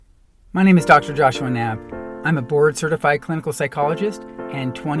My name is Dr. Joshua Knapp. I'm a board-certified clinical psychologist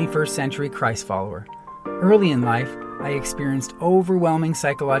and 21st century Christ follower. Early in life, I experienced overwhelming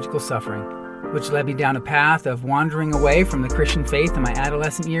psychological suffering, which led me down a path of wandering away from the Christian faith in my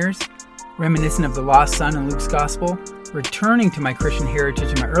adolescent years, reminiscent of the lost son in Luke's gospel, returning to my Christian heritage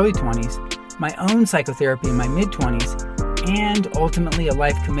in my early 20s, my own psychotherapy in my mid-20s, and ultimately a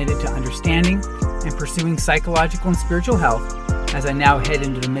life committed to understanding and pursuing psychological and spiritual health as I now head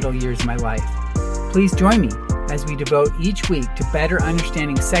into the middle years of my life. Please join me as we devote each week to better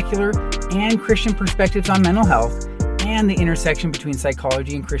understanding secular and Christian perspectives on mental health and the intersection between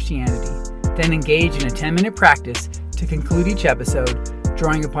psychology and Christianity. Then engage in a 10-minute practice to conclude each episode,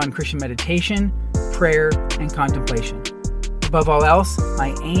 drawing upon Christian meditation, prayer, and contemplation. Above all else,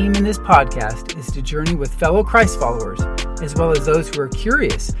 my aim in this podcast is to journey with fellow Christ followers, as well as those who are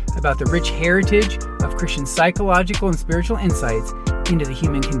curious about the rich heritage of Christian psychological and spiritual insights into the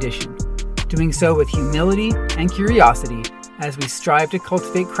human condition, doing so with humility and curiosity as we strive to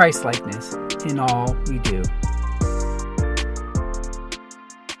cultivate Christ-likeness in all we do.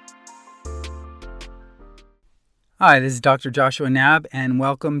 Hi, this is Dr. Joshua Knapp, and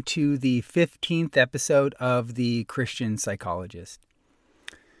welcome to the 15th episode of The Christian Psychologist.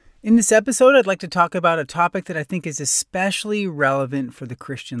 In this episode, I'd like to talk about a topic that I think is especially relevant for the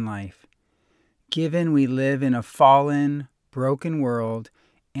Christian life, given we live in a fallen, broken world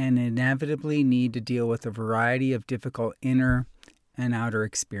and inevitably need to deal with a variety of difficult inner and outer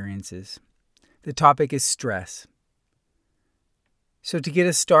experiences. The topic is stress. So to get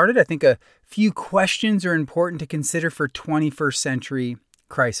us started, I think a few questions are important to consider for 21st century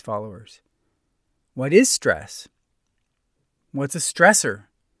Christ followers. What is stress? What's a stressor?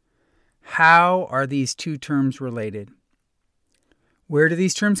 How are these two terms related? Where do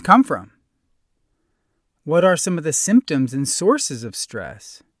these terms come from? What are some of the symptoms and sources of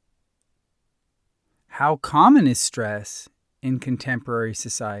stress? How common is stress in contemporary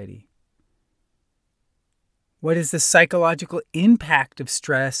society? What is the psychological impact of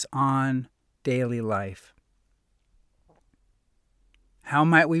stress on daily life? How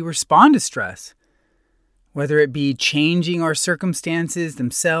might we respond to stress, whether it be changing our circumstances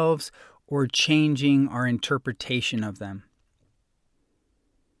themselves or changing our interpretation of them?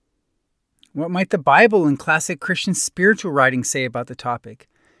 What might the Bible and classic Christian spiritual writings say about the topic,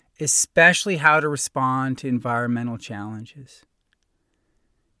 especially how to respond to environmental challenges?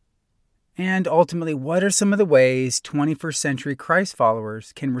 And ultimately, what are some of the ways 21st century Christ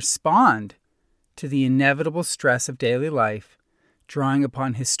followers can respond to the inevitable stress of daily life, drawing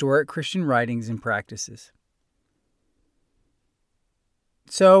upon historic Christian writings and practices?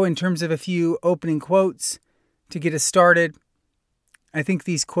 So, in terms of a few opening quotes to get us started, I think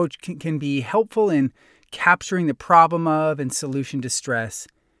these quotes can be helpful in capturing the problem of and solution to stress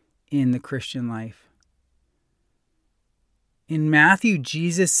in the Christian life. In Matthew,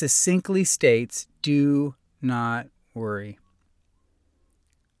 Jesus succinctly states, "Do not worry."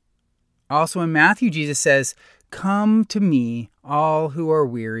 Also in Matthew, Jesus says, "Come to me, all who are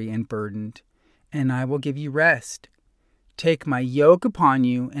weary and burdened, and I will give you rest. Take my yoke upon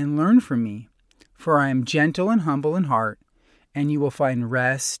you and learn from me, for I am gentle and humble in heart, and you will find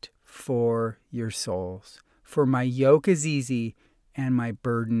rest for your souls. For my yoke is easy and my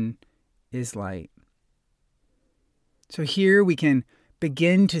burden is light." So here we can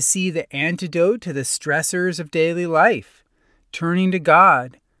begin to see the antidote to the stressors of daily life, turning to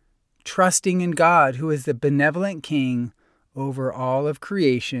God, trusting in God, who is the benevolent King over all of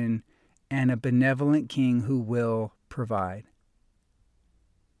creation and a benevolent King who will provide.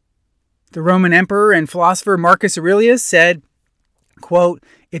 The Roman emperor and philosopher Marcus Aurelius said, quote,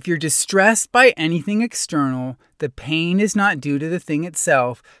 "If you're distressed by anything external, the pain is not due to the thing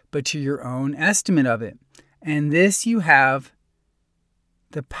itself, but to your own estimate of it. And this you have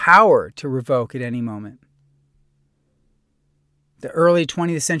the power to revoke at any moment." The early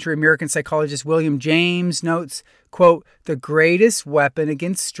 20th century American psychologist William James notes, quote, "The greatest weapon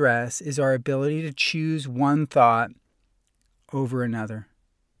against stress is our ability to choose one thought over another."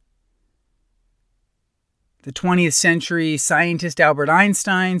 The 20th century scientist Albert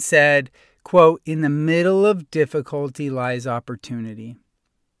Einstein said, quote, "In the middle of difficulty lies opportunity."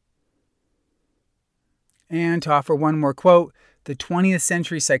 And to offer one more quote, the 20th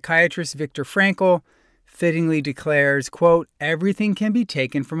century psychiatrist Viktor Frankl fittingly declares, quote, "Everything can be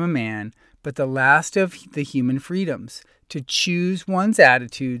taken from a man, but the last of the human freedoms, to choose one's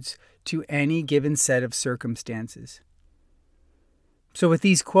attitudes to any given set of circumstances." So with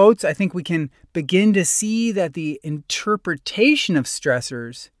these quotes, I think we can begin to see that the interpretation of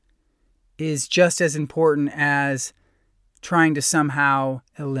stressors is just as important as trying to somehow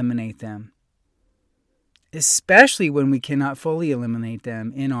eliminate them, especially when we cannot fully eliminate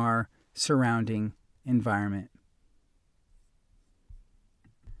them in our surrounding environment.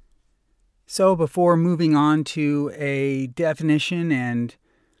 So before moving on to a definition and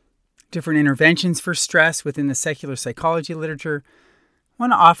different interventions for stress within the secular psychology literature, I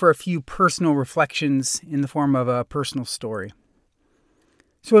want to offer a few personal reflections in the form of a personal story.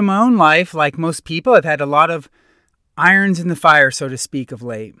 So in my own life, like most people, I've had a lot of irons in the fire, so to speak, of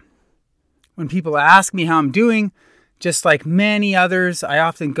late. When people ask me how I'm doing, just like many others, I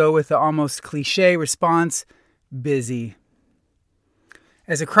often go with the almost cliche response, busy.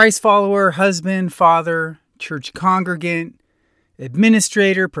 As a Christ follower, husband, father, church congregant,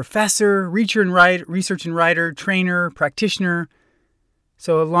 administrator, professor, research and writer, trainer, practitioner.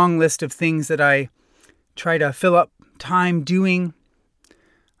 So a long list of things that I try to fill up time doing.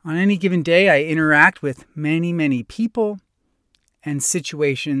 On any given day, I interact with many, many people and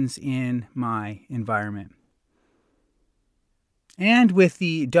situations in my environment. And with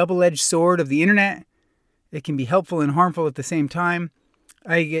the double-edged sword of the internet, it can be helpful and harmful at the same time.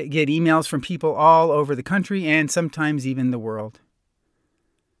 I get emails from people all over the country and sometimes even the world.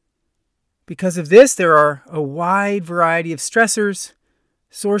 Because of this, there are a wide variety of stressors,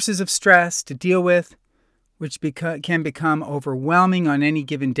 sources of stress to deal with, which can become overwhelming on any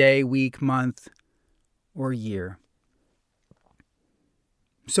given day, week, month, or year.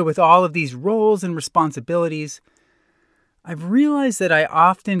 So with all of these roles and responsibilities, I've realized that I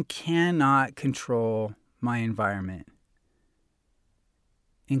often cannot control my environment,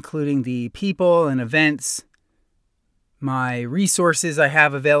 including the people and events, my resources I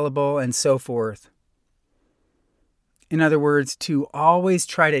have available, and so forth. In other words, to always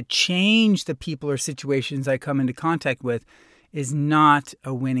try to change the people or situations I come into contact with is not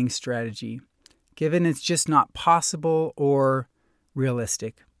a winning strategy, given it's just not possible or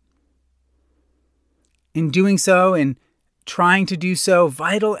realistic. In doing so, in trying to do so,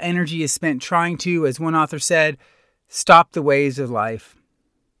 vital energy is spent trying to, as one author said, stop the waves of life.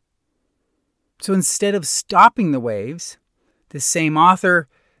 So instead of stopping the waves, this same author,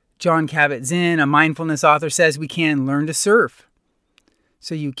 Jon Kabat-Zinn, a mindfulness author, says we can learn to surf.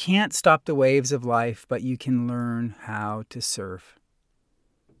 So you can't stop the waves of life, but you can learn how to surf.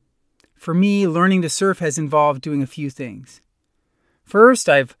 For me, learning to surf has involved doing a few things. First,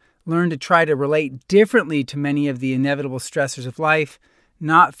 I've learned to try to relate differently to many of the inevitable stressors of life,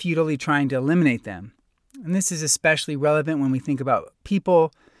 not futilely trying to eliminate them. And this is especially relevant when we think about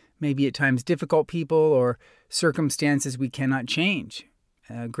people, maybe at times difficult people or circumstances we cannot change.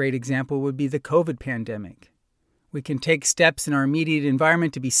 A great example would be the COVID pandemic. We can take steps in our immediate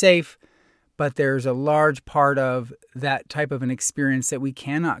environment to be safe, but there's a large part of that type of an experience that we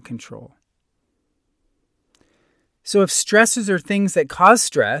cannot control. So if stresses are things that cause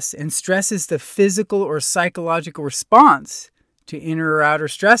stress, and stress is the physical or psychological response to inner or outer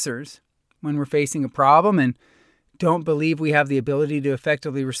stressors when we're facing a problem and don't believe we have the ability to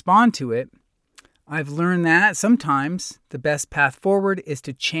effectively respond to it, I've learned that sometimes the best path forward is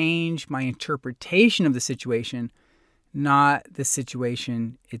to change my interpretation of the situation, not the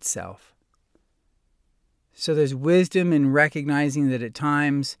situation itself. So there's wisdom in recognizing that at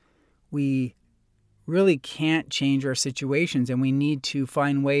times we really can't change our situations and we need to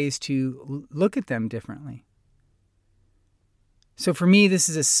find ways to look at them differently. So for me, this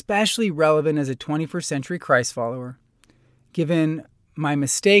is especially relevant as a 21st century Christ follower, given my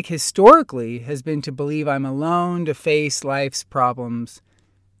mistake historically has been to believe I'm alone to face life's problems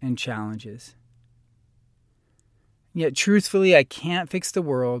and challenges. Yet truthfully, I can't fix the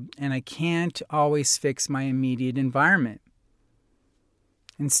world and I can't always fix my immediate environment.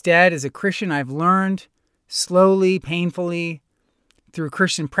 Instead, as a Christian, I've learned slowly, painfully, through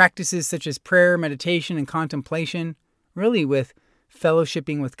Christian practices such as prayer, meditation, and contemplation, really with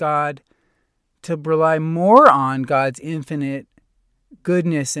fellowshipping with God, to rely more on God's infinite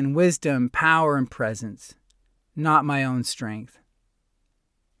goodness and wisdom, power and presence, not my own strength,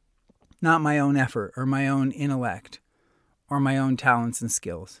 not my own effort or my own intellect or my own talents and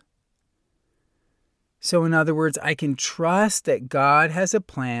skills. So in other words, I can trust that God has a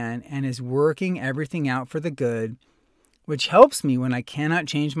plan and is working everything out for the good, which helps me when I cannot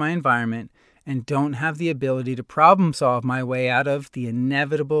change my environment and don't have the ability to problem solve my way out of the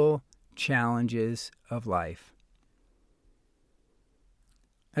inevitable challenges of life.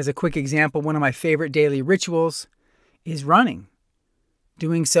 As a quick example, one of my favorite daily rituals is running,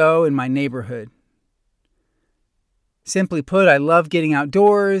 doing so in my neighborhood. Simply put, I love getting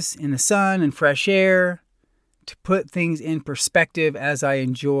outdoors in the sun and fresh air to put things in perspective as I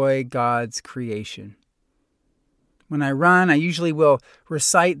enjoy God's creation. When I run, I usually will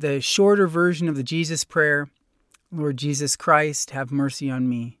recite the shorter version of the Jesus prayer, Lord Jesus Christ, have mercy on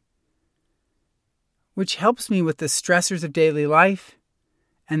me, which helps me with the stressors of daily life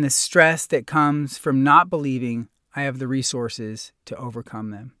and the stress that comes from not believing I have the resources to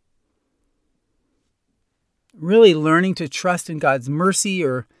overcome them. Really learning to trust in God's mercy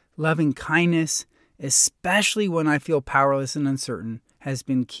or loving kindness, especially when I feel powerless and uncertain, has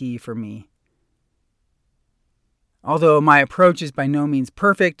been key for me. Although my approach is by no means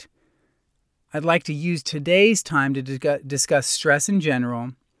perfect, I'd like to use today's time to discuss stress in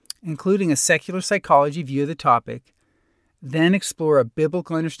general, including a secular psychology view of the topic, then explore a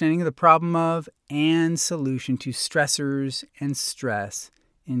biblical understanding of the problem of and solution to stressors and stress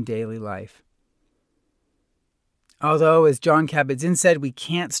in daily life. Although, as Jon Kabat-Zinn said, we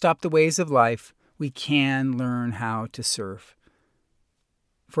can't stop the waves of life, we can learn how to surf.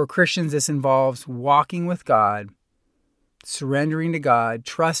 For Christians, this involves walking with God, surrendering to God,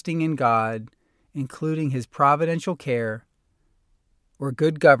 trusting in God, including His providential care or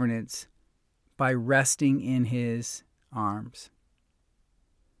good governance, by resting in His arms.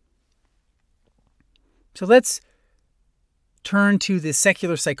 So let's turn to the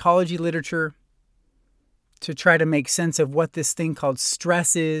secular psychology literature to try to make sense of what this thing called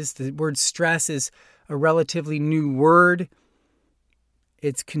stress is. The word stress is a relatively new word.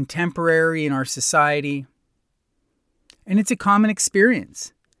 It's contemporary in our society. And it's a common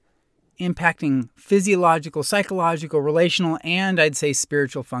experience, impacting physiological, psychological, relational, and I'd say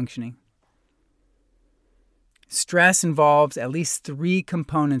spiritual functioning. Stress involves at least 3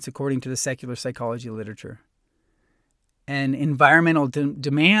 components according to the secular psychology literature. An environmental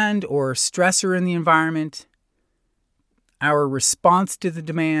demand or stressor in the environment, our response to the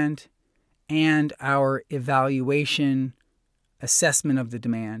demand, and our evaluation, assessment of the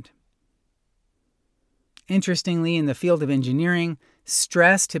demand. Interestingly, in the field of engineering,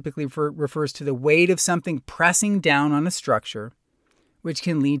 stress typically refers to the weight of something pressing down on a structure, which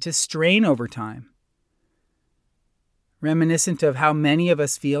can lead to strain over time. Reminiscent of how many of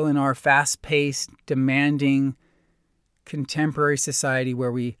us feel in our fast-paced, demanding, contemporary society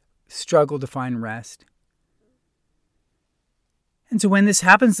where we struggle to find rest. And so when this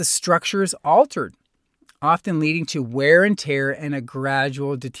happens, the structure is altered, often leading to wear and tear and a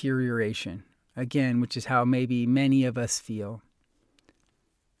gradual deterioration. Again, which is how maybe many of us feel.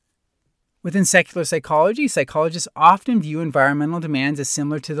 Within secular psychology, psychologists often view environmental demands as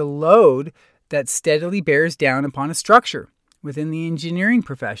similar to the load that steadily bears down upon a structure within the engineering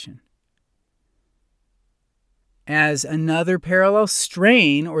profession. As another parallel,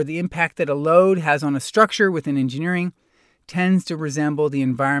 strain, or the impact that a load has on a structure within engineering, tends to resemble the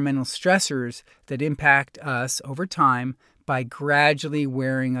environmental stressors that impact us over time by gradually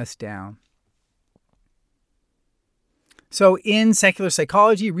wearing us down. So in secular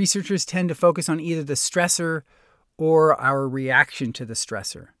psychology, researchers tend to focus on either the stressor or our reaction to the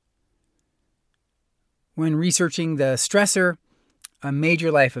stressor. When researching the stressor, a major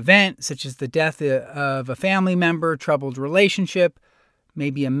life event, such as the death of a family member, troubled relationship,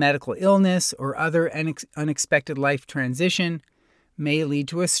 maybe a medical illness, or other unexpected life transition, may lead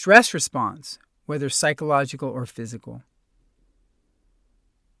to a stress response, whether psychological or physical.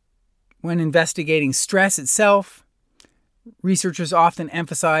 When investigating stress itself, researchers often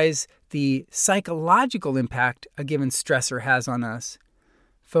emphasize the psychological impact a given stressor has on us,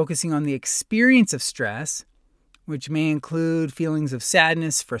 focusing on the experience of stress, which may include feelings of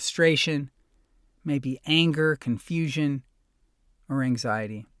sadness, frustration, maybe anger, confusion, or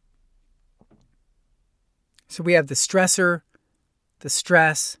anxiety. So we have the stressor, the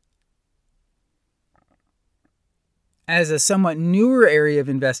stress. As a somewhat newer area of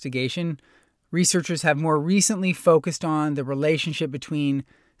investigation, researchers have more recently focused on the relationship between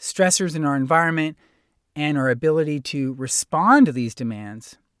stressors in our environment and our ability to respond to these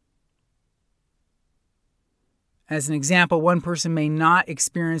demands. As an example, one person may not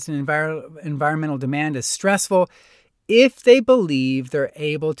experience an environmental demand as stressful if they believe they're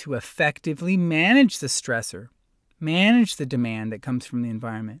able to effectively manage the stressor, manage the demand that comes from the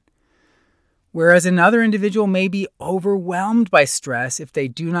environment. Whereas another individual may be overwhelmed by stress if they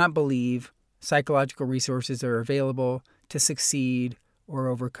do not believe psychological resources are available to succeed or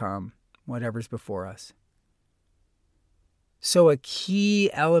overcome whatever's before us. So a key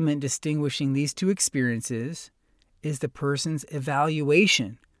element distinguishing these two experiences is the person's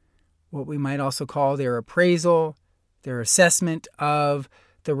evaluation, what we might also call their appraisal, their assessment of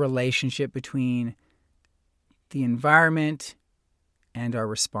the relationship between the environment and our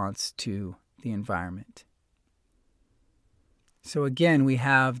response to the environment. So again, we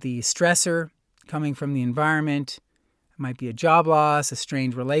have the stressor coming from the environment, might be a job loss, a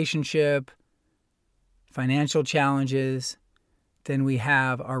strained relationship, financial challenges. Then we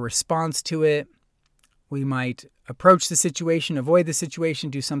have our response to it. We might approach the situation, avoid the situation,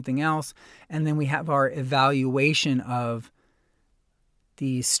 do something else. And then we have our evaluation of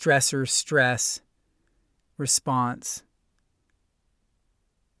the stressor stress response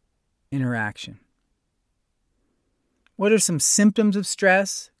interaction. What are some symptoms of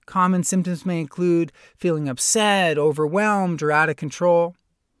stress? Common symptoms may include feeling upset, overwhelmed, or out of control,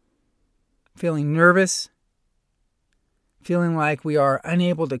 feeling nervous, feeling like we are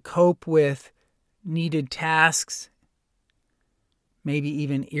unable to cope with needed tasks, maybe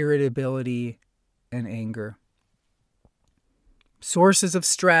even irritability and anger. Sources of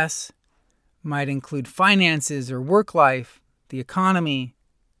stress might include finances or work life, the economy,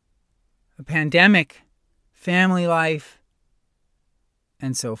 a pandemic, family life,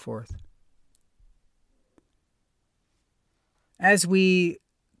 and so forth. As we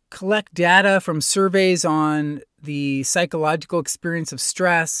collect data from surveys on the psychological experience of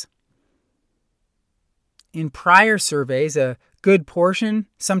stress, in prior surveys, a good portion,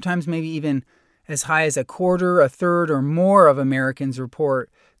 sometimes maybe even as high as a quarter, a third, or more of Americans report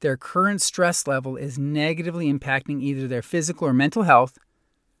their current stress level is negatively impacting either their physical or mental health,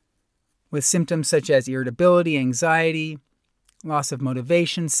 with symptoms such as irritability, anxiety, loss of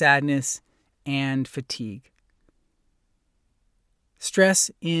motivation, sadness, and fatigue. Stress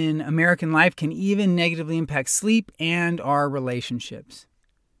in American life can even negatively impact sleep and our relationships.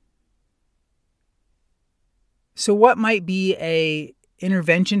 So what might be an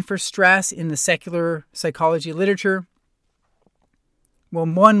intervention for stress in the secular psychology literature? Well,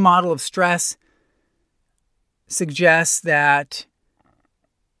 one model of stress suggests that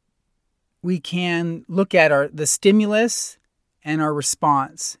we can look at the stimulus and our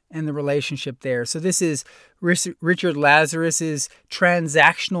response and the relationship there. So this is Richard Lazarus's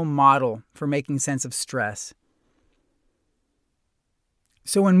transactional model for making sense of stress.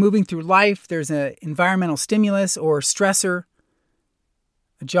 So when moving through life, there's an environmental stimulus or stressor,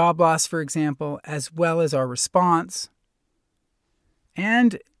 a job loss, for example, as well as our response.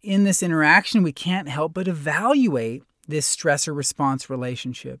 And in this interaction, we can't help but evaluate this stressor-response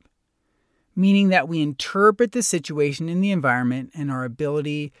relationship, meaning that we interpret the situation in the environment and our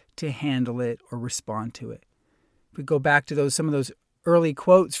ability to handle it or respond to it. If we go back to some of those early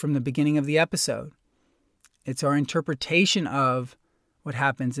quotes from the beginning of the episode, it's our interpretation of what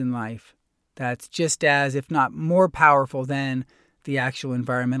happens in life that's just as, if not more powerful than the actual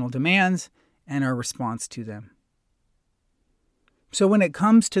environmental demands and our response to them. So when it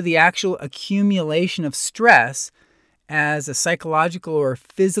comes to the actual accumulation of stress as a psychological or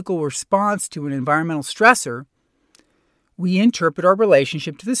physical response to an environmental stressor, we interpret our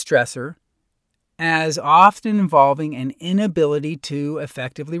relationship to the stressor as often involving an inability to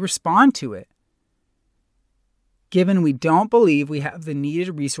effectively respond to it, given we don't believe we have the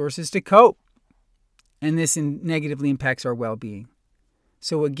needed resources to cope, and this negatively impacts our well-being.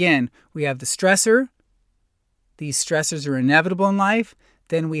 So again, we have the stressor. These stressors are inevitable in life.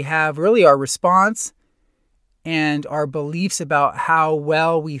 Then we have really our response and our beliefs about how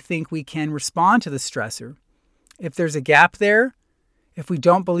well we think we can respond to the stressor. If there's a gap there, if we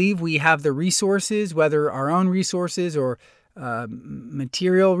don't believe we have the resources, whether our own resources or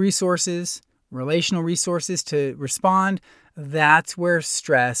material resources, relational resources to respond, that's where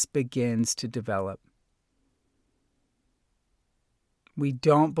stress begins to develop. We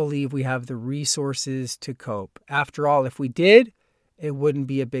don't believe we have the resources to cope. After all, if we did, it wouldn't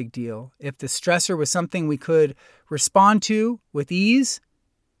be a big deal. If the stressor was something we could respond to with ease,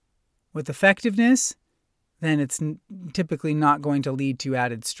 with effectiveness, then it's typically not going to lead to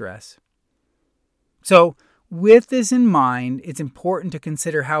added stress. So, with this in mind, it's important to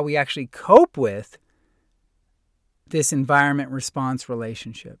consider how we actually cope with this environment-response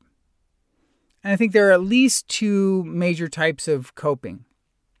relationship. And I think there are at least two major types of coping: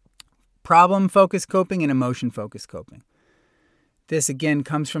 problem-focused coping and emotion-focused coping. This, again,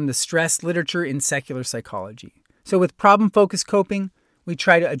 comes from the stress literature in secular psychology. So with problem-focused coping, we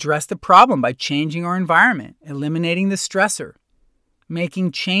try to address the problem by changing our environment, eliminating the stressor,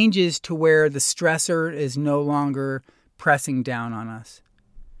 making changes to where the stressor is no longer pressing down on us.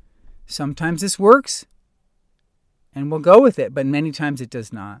 Sometimes this works, and we'll go with it, but many times it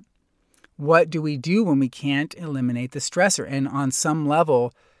does not. What do we do when we can't eliminate the stressor? And on some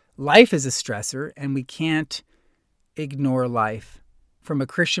level, life is a stressor, and we can't ignore life. From a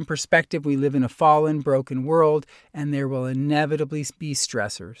Christian perspective, we live in a fallen, broken world, and there will inevitably be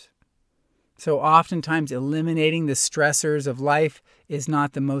stressors. So oftentimes, eliminating the stressors of life is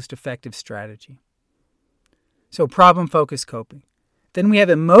not the most effective strategy. So problem-focused coping. Then we have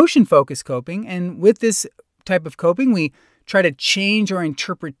emotion-focused coping, and with this type of coping, we try to change our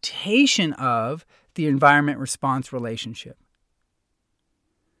interpretation of the environment-response relationship.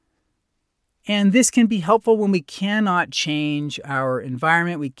 And this can be helpful when we cannot change our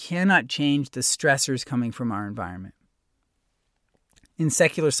environment. We cannot change the stressors coming from our environment. In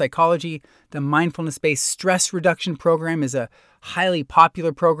secular psychology, the mindfulness-based stress reduction program is a highly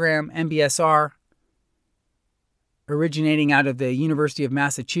popular program, MBSR, originating out of the University of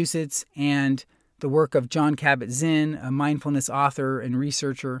Massachusetts and the work of Jon Kabat-Zinn, a mindfulness author and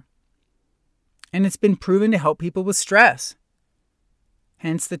researcher. And it's been proven to help people with stress.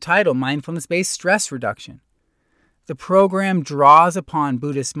 Hence the title, Mindfulness-Based Stress Reduction. The program draws upon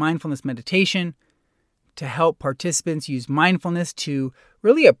Buddhist mindfulness meditation to help participants use mindfulness to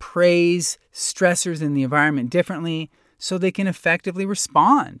really appraise stressors in the environment differently so they can effectively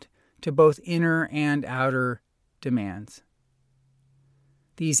respond to both inner and outer demands.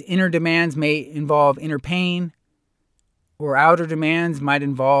 These inner demands may involve inner pain, or outer demands might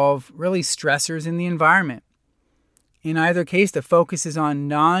involve really stressors in the environment. In either case, the focus is on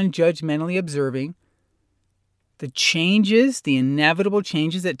non-judgmentally observing the changes, the inevitable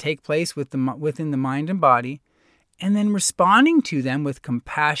changes that take place within the mind and body, and then responding to them with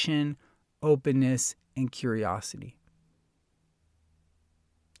compassion, openness, and curiosity.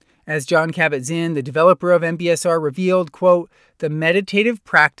 As Jon Kabat-Zinn, the developer of MBSR, revealed, quote, "The meditative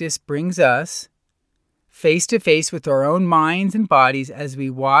practice brings us face to face with our own minds and bodies as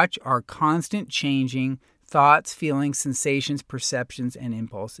we watch our constant changing thoughts, feelings, sensations, perceptions, and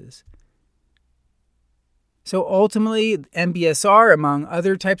impulses." So ultimately, MBSR, among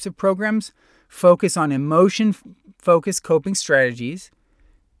other types of programs, focus on emotion-focused coping strategies.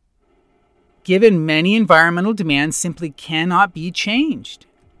 Given many environmental demands simply cannot be changed.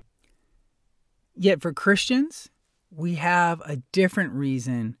 Yet for Christians, we have a different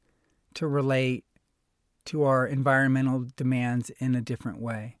reason to relate to our environmental demands in a different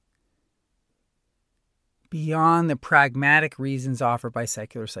way, beyond the pragmatic reasons offered by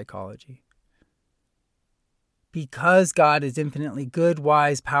secular psychology. Because God is infinitely good,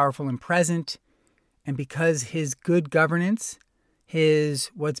 wise, powerful, and present, and because His good governance, His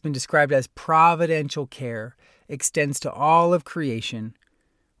what's been described as providential care, extends to all of creation,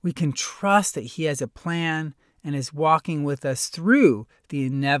 we can trust that He has a plan and is walking with us through the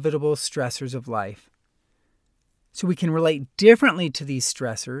inevitable stressors of life. So we can relate differently to these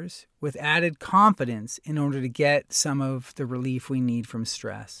stressors with added confidence in order to get some of the relief we need from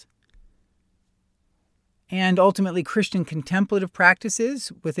stress. And ultimately, Christian contemplative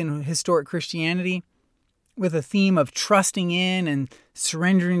practices within historic Christianity, with a theme of trusting in and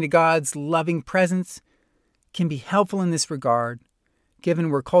surrendering to God's loving presence, can be helpful in this regard, given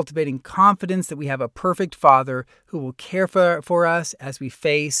we're cultivating confidence that we have a perfect Father who will care for us as we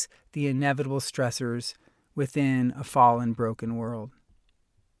face the inevitable stressors within a fallen, broken world.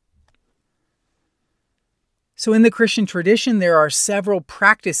 So in the Christian tradition, there are several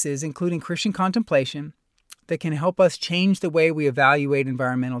practices, including Christian contemplation, that can help us change the way we evaluate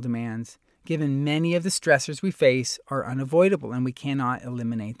environmental demands, given many of the stressors we face are unavoidable and we cannot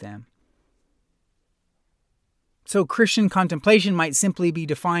eliminate them. So Christian contemplation might simply be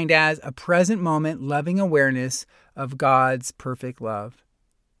defined as a present moment loving awareness of God's perfect love.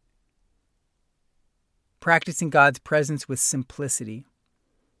 Practicing God's presence with simplicity.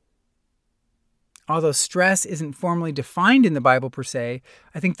 Although stress isn't formally defined in the Bible per se,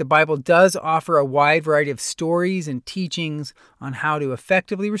 I think the Bible does offer a wide variety of stories and teachings on how to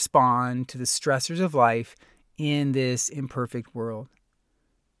effectively respond to the stressors of life in this imperfect world.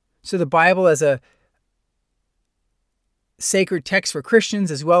 So the Bible, as a sacred text for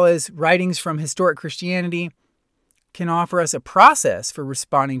Christians, as well as writings from historic Christianity, can offer us a process for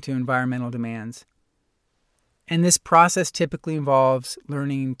responding to environmental demands. And this process typically involves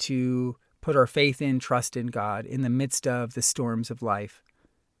learning to put our faith in, trust in God in the midst of the storms of life.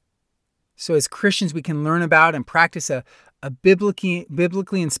 So as Christians, we can learn about and practice a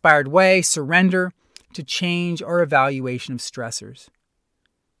biblically inspired way, surrender, to change our evaluation of stressors,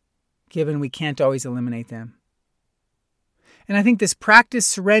 given we can't always eliminate them. And I think this practice,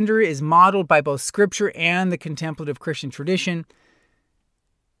 surrender, is modeled by both Scripture and the contemplative Christian tradition,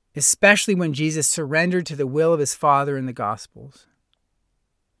 especially when Jesus surrendered to the will of His Father in the Gospels.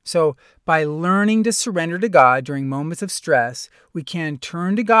 So by learning to surrender to God during moments of stress, we can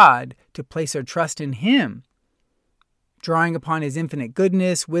turn to God to place our trust in Him, drawing upon His infinite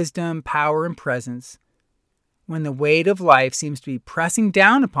goodness, wisdom, power, and presence when the weight of life seems to be pressing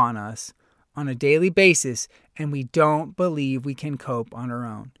down upon us on a daily basis and we don't believe we can cope on our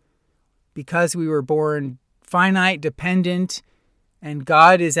own. Because we were born finite, dependent, and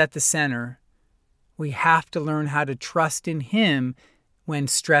God is at the center, we have to learn how to trust in Him when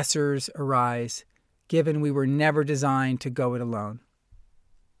stressors arise, given we were never designed to go it alone.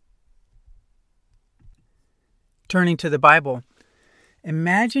 Turning to the Bible,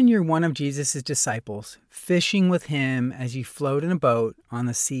 imagine you're one of Jesus' disciples, fishing with Him as you float in a boat on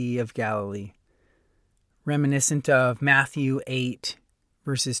the Sea of Galilee, reminiscent of Matthew 8,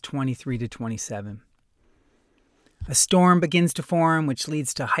 verses 23 to 27. A storm begins to form, which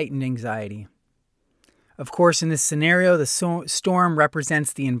leads to heightened anxiety. Of course, in this scenario, the storm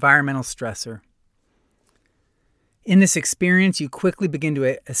represents the environmental stressor. In this experience, you quickly begin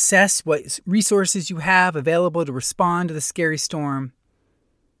to assess what resources you have available to respond to the scary storm.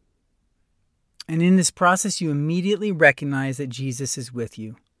 And in this process, you immediately recognize that Jesus is with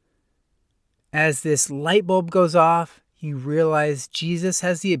you. As this light bulb goes off, you realize Jesus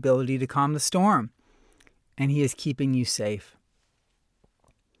has the ability to calm the storm, and He is keeping you safe.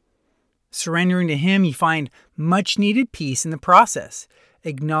 Surrendering to Him, you find much needed peace in the process,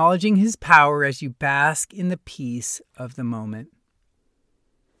 acknowledging His power as you bask in the peace of the moment.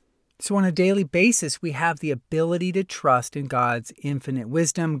 So on a daily basis, we have the ability to trust in God's infinite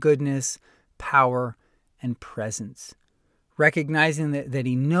wisdom, goodness, power, and presence. Recognizing that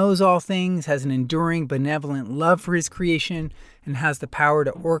He knows all things, has an enduring, benevolent love for His creation, and has the power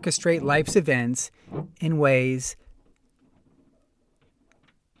to orchestrate life's events in ways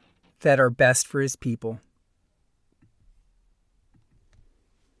that are best for His people.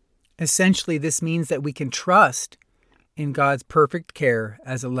 Essentially, this means that we can trust in God's perfect care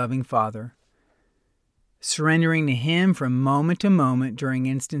as a loving Father, surrendering to Him from moment to moment during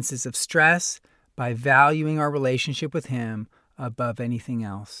instances of stress by valuing our relationship with Him above anything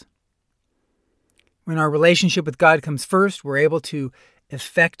else. When our relationship with God comes first, we're able to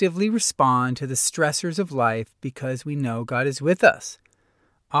effectively respond to the stressors of life because we know God is with us,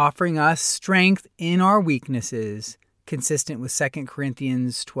 offering us strength in our weaknesses, consistent with 2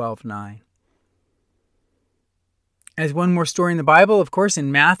 Corinthians 12:9. As one more story in the Bible, of course,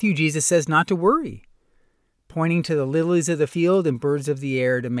 in Matthew, Jesus says not to worry, pointing to the lilies of the field and birds of the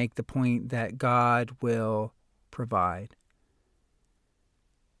air to make the point that God will provide.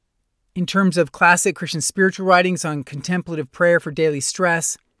 In terms of classic Christian spiritual writings on contemplative prayer for daily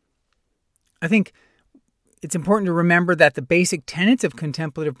stress, I think it's important to remember that the basic tenets of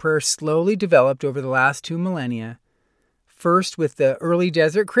contemplative prayer slowly developed over the last 2 millennia, first with the early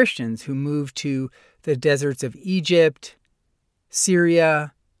desert Christians who moved to the deserts of Egypt,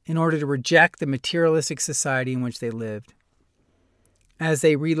 Syria, in order to reject the materialistic society in which they lived. As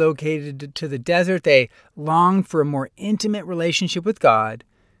they relocated to the desert, they longed for a more intimate relationship with God,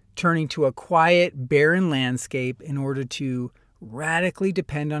 turning to a quiet, barren landscape in order to radically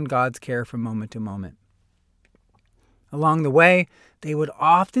depend on God's care from moment to moment. Along the way, they would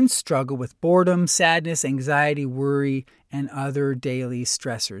often struggle with boredom, sadness, anxiety, worry, and other daily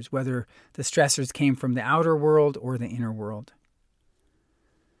stressors, whether the stressors came from the outer world or the inner world.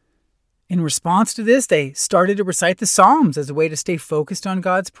 In response to this, they started to recite the Psalms as a way to stay focused on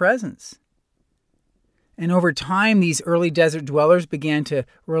God's presence. And over time, these early desert dwellers began to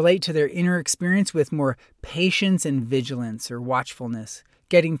relate to their inner experience with more patience and vigilance or watchfulness,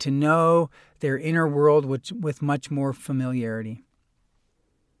 getting to know their inner world with much more familiarity.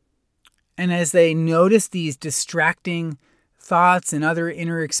 And as they noticed these distracting thoughts and other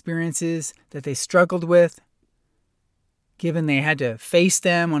inner experiences that they struggled with, given they had to face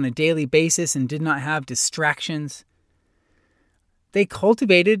them on a daily basis and did not have distractions, they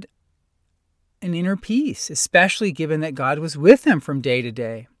cultivated an inner peace, especially given that God was with them from day to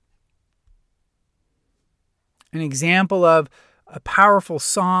day. An example of a powerful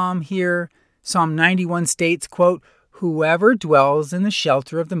psalm here, Psalm 91 states, quote, "Whoever dwells in the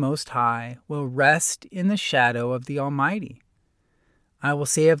shelter of the Most High will rest in the shadow of the Almighty. I will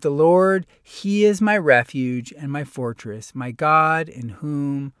say of the Lord, He is my refuge and my fortress, my God in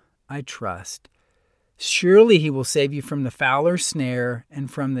whom I trust. Surely He will save you from the fowler's snare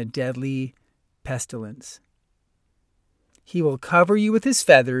and from the deadly pestilence. He will cover you with His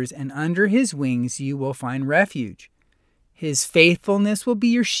feathers, and under His wings you will find refuge. His faithfulness will be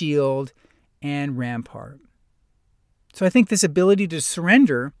your shield and rampart." So I think this ability to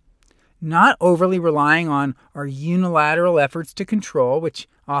surrender, not overly relying on our unilateral efforts to control, which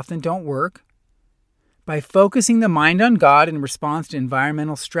often don't work, by focusing the mind on God in response to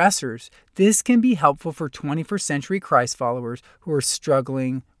environmental stressors, this can be helpful for 21st century Christ followers who are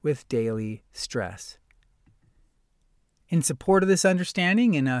struggling with daily stress. In support of this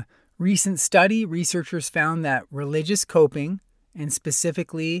understanding, in a recent study, researchers found that religious coping, and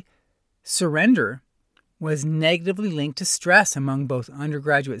specifically surrender, was negatively linked to stress among both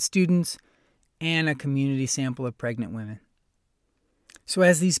undergraduate students and a community sample of pregnant women. So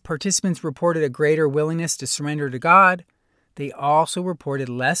as these participants reported a greater willingness to surrender to God, they also reported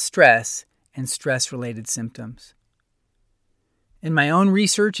less stress and stress-related symptoms. In my own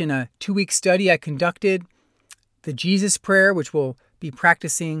research in a 2-week study I conducted, the Jesus Prayer, which we'll be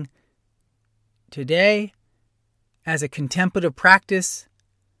practicing today as a contemplative practice,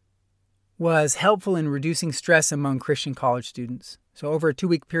 was helpful in reducing stress among Christian college students. So over a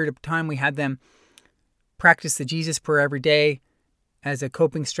 2-week period of time, we had them practice the Jesus Prayer every day as a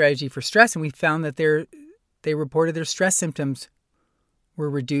coping strategy for stress, and we found that they reported their stress symptoms were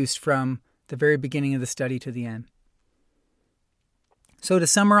reduced from the very beginning of the study to the end. So to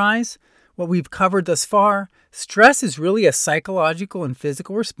summarize what we've covered thus far, stress is really a psychological and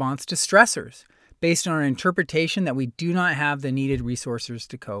physical response to stressors based on our interpretation that we do not have the needed resources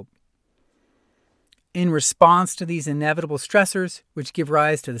to cope. In response to these inevitable stressors, which give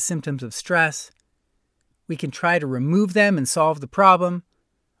rise to the symptoms of stress, we can try to remove them and solve the problem,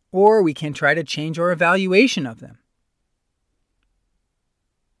 or we can try to change our evaluation of them.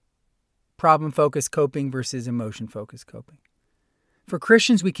 Problem-focused coping versus emotion-focused coping. For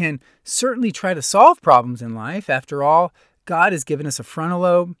Christians, we can certainly try to solve problems in life. After all, God has given us a frontal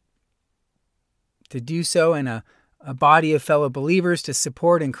lobe to do so and a body of fellow believers to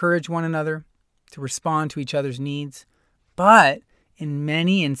support and encourage one another, to respond to each other's needs. But in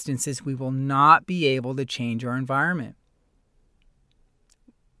many instances, we will not be able to change our environment.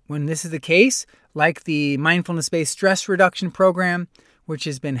 When this is the case, like the mindfulness-based stress reduction program, which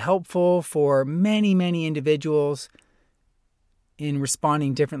has been helpful for many, many individuals in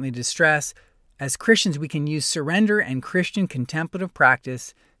responding differently to stress, as Christians, we can use surrender and Christian contemplative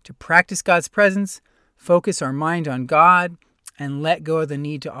practice to practice God's presence, focus our mind on God, and let go of the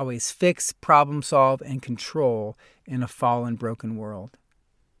need to always fix, problem solve, and control in a fallen, broken world.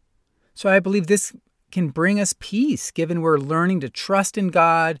 So I believe this can bring us peace, given we're learning to trust in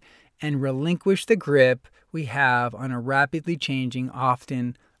God and relinquish the grip we have on a rapidly changing,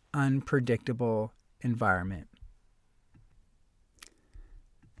 often unpredictable environment.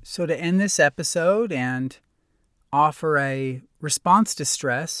 So to end this episode and offer a response to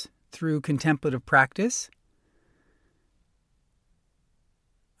stress through contemplative practice,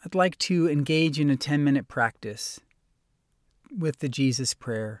 I'd like to engage in a 10-minute practice with the Jesus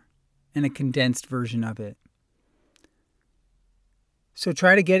Prayer and a condensed version of it. So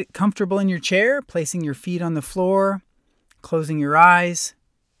try to get comfortable in your chair, placing your feet on the floor, closing your eyes.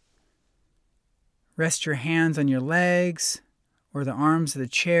 Rest your hands on your legs or the arms of the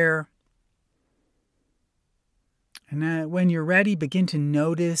chair. And when you're ready, begin to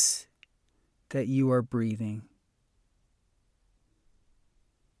notice that you are breathing.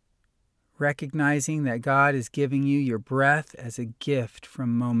 Recognizing that God is giving you your breath as a gift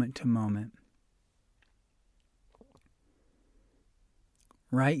from moment to moment.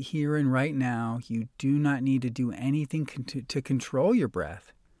 Right here and right now, you do not need to do anything to control your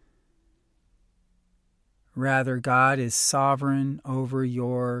breath. Rather, God is sovereign over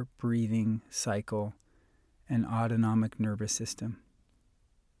your breathing cycle and autonomic nervous system.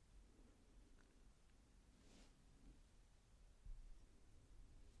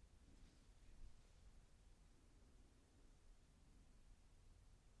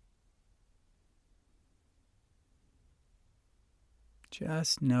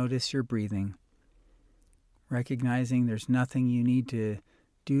 Just notice your breathing, recognizing there's nothing you need to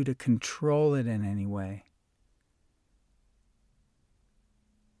do to control it in any way.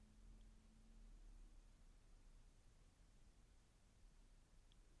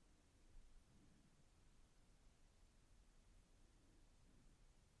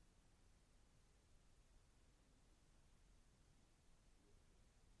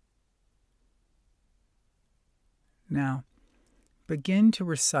 Now, begin to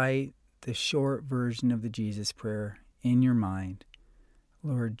recite the short version of the Jesus Prayer in your mind.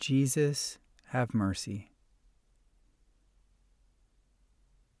 Lord Jesus, have mercy.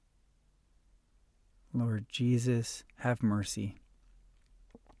 Lord Jesus, have mercy.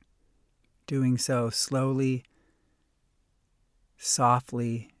 Doing so slowly,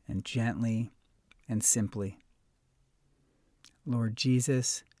 softly, and gently, and simply. Lord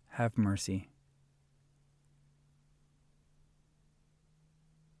Jesus, have mercy.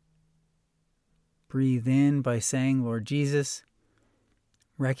 Breathe in by saying, Lord Jesus,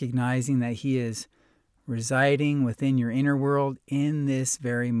 recognizing that He is residing within your inner world in this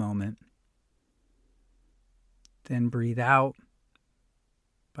very moment. Then breathe out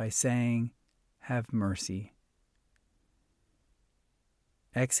by saying, have mercy.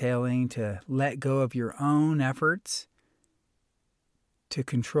 exhaling to let go of your own efforts to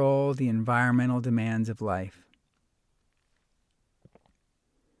control the environmental demands of life.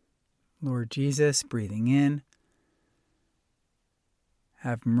 Lord Jesus, breathing in.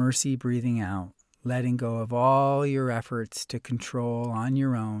 Have mercy, breathing out, letting go of all your efforts to control on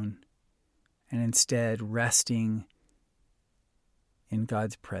your own and instead resting in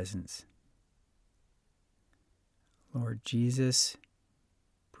God's presence. Lord Jesus,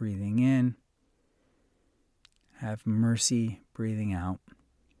 breathing in. Have mercy, breathing out.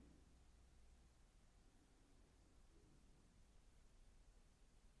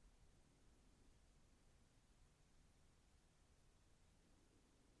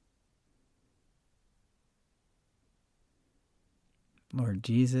 Lord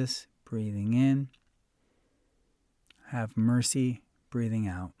Jesus, breathing in. Have mercy, breathing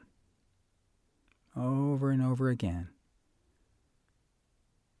out. Over and over again.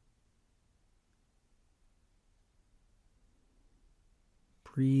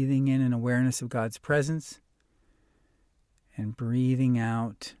 Breathing in an awareness of God's presence and breathing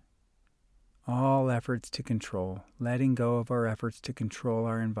out all efforts to control, letting go of our efforts to control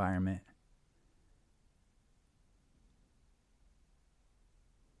our environment.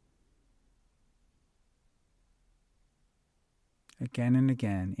 Again and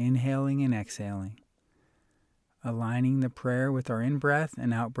again, inhaling and exhaling, aligning the prayer with our in-breath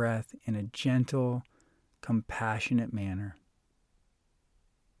and out-breath in a gentle, compassionate manner.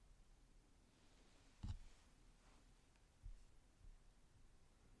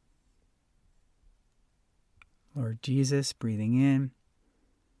 Lord Jesus, breathing in.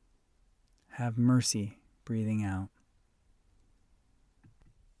 Have mercy, breathing out.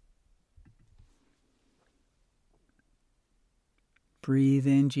 Breathe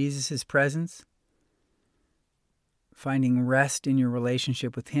in Jesus' presence, finding rest in your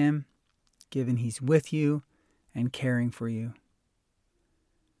relationship with Him, given He's with you and caring for you.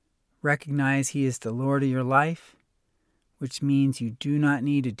 Recognize He is the Lord of your life, which means you do not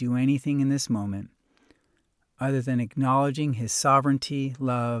need to do anything in this moment other than acknowledging His sovereignty,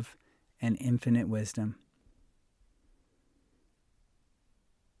 love, and infinite wisdom.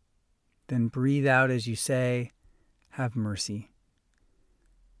 Then breathe out as you say, have mercy.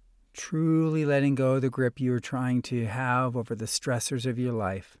 Truly letting go of the grip you are trying to have over the stressors of your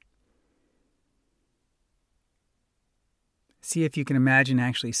life. See if you can imagine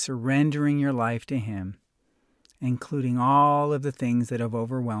actually surrendering your life to Him, including all of the things that have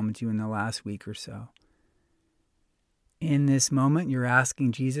overwhelmed you in the last week or so. In this moment, you're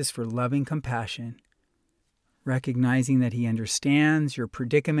asking Jesus for loving compassion, recognizing that He understands your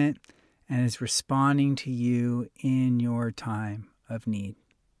predicament and is responding to you in your time of need.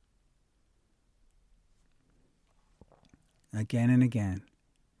 Again and again,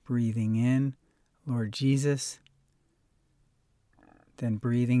 breathing in, Lord Jesus, then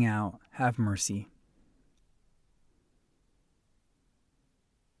breathing out, have mercy.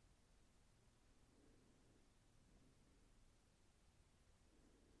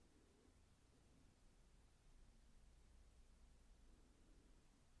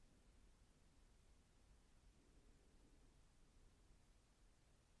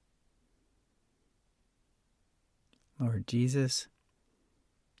 Lord Jesus,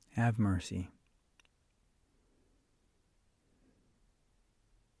 have mercy.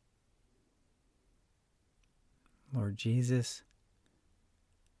 Lord Jesus,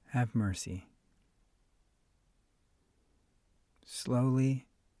 have mercy. Slowly,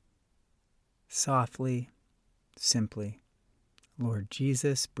 softly, simply. Lord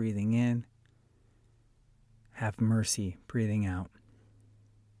Jesus, breathing in. Have mercy, breathing out.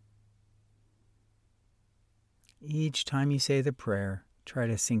 Each time you say the prayer, try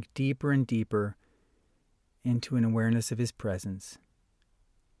to sink deeper and deeper into an awareness of His presence.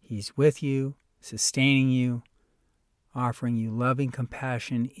 He's with you, sustaining you, offering you loving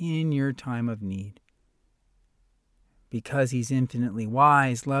compassion in your time of need. Because He's infinitely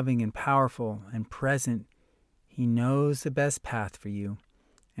wise, loving, and powerful and present, He knows the best path for you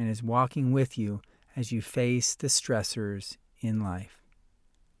and is walking with you as you face the stressors in life.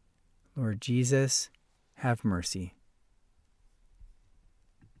 Lord Jesus, have mercy.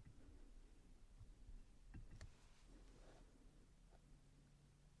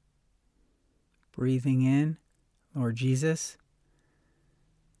 Breathing in, Lord Jesus.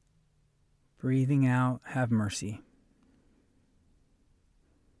 Breathing out, have mercy.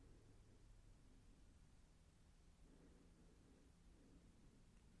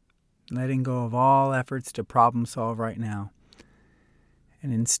 Letting go of all efforts to problem solve right now,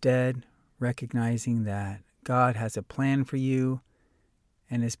 and instead recognizing that God has a plan for you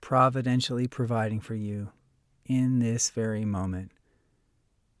and is providentially providing for you in this very moment.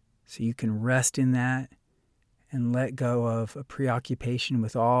 So you can rest in that and let go of a preoccupation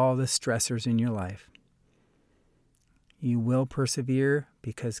with all the stressors in your life. You will persevere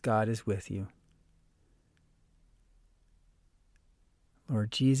because God is with you.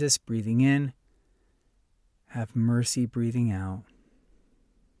 Lord Jesus, breathing in, have mercy breathing out.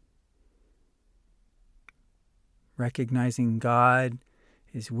 Recognizing God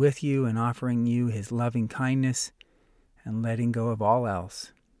is with you and offering you his loving kindness and letting go of all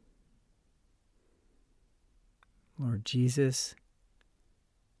else. Lord Jesus,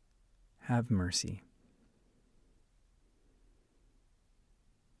 have mercy.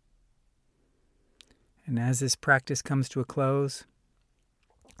 And as this practice comes to a close,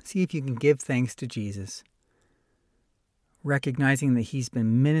 see if you can give thanks to Jesus, recognizing that he's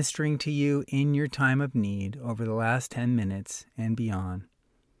been ministering to you in your time of need over the last 10 minutes and beyond.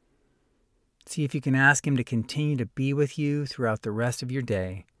 See if you can ask him to continue to be with you throughout the rest of your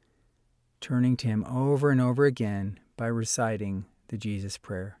day, turning to him over and over again by reciting the Jesus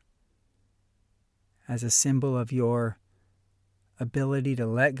Prayer as a symbol of your ability to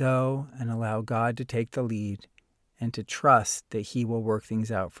let go and allow God to take the lead and to trust that he will work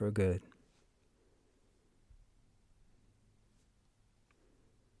things out for good.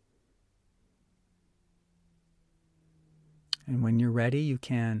 And when you're ready, you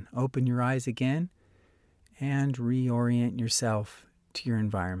can open your eyes again and reorient yourself to your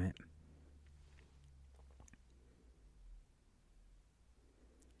environment.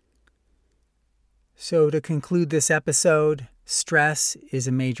 So to conclude this episode, stress is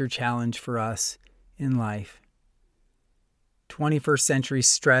a major challenge for us in life. 21st century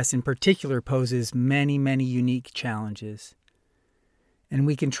stress in particular poses many, many unique challenges. And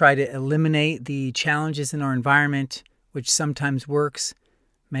we can try to eliminate the challenges in our environment, which sometimes works,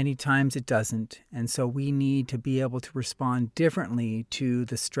 many times it doesn't. And so we need to be able to respond differently to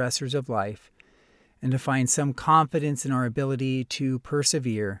the stressors of life and to find some confidence in our ability to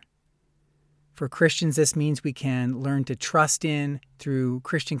persevere. For Christians, this means we can learn to trust in, through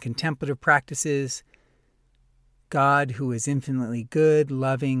Christian contemplative practices, God who is infinitely good,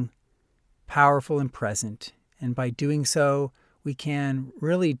 loving, powerful, and present. And by doing so, we can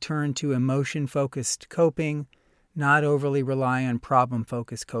really turn to emotion-focused coping, not overly rely on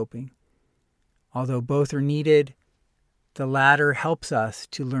problem-focused coping. Although both are needed, the latter helps us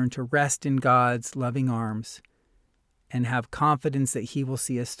to learn to rest in God's loving arms and have confidence that he will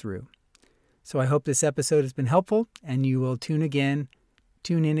see us through. So I hope this episode has been helpful, and you will tune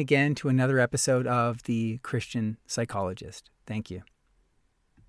in again to another episode of The Christian Psychologist. Thank you.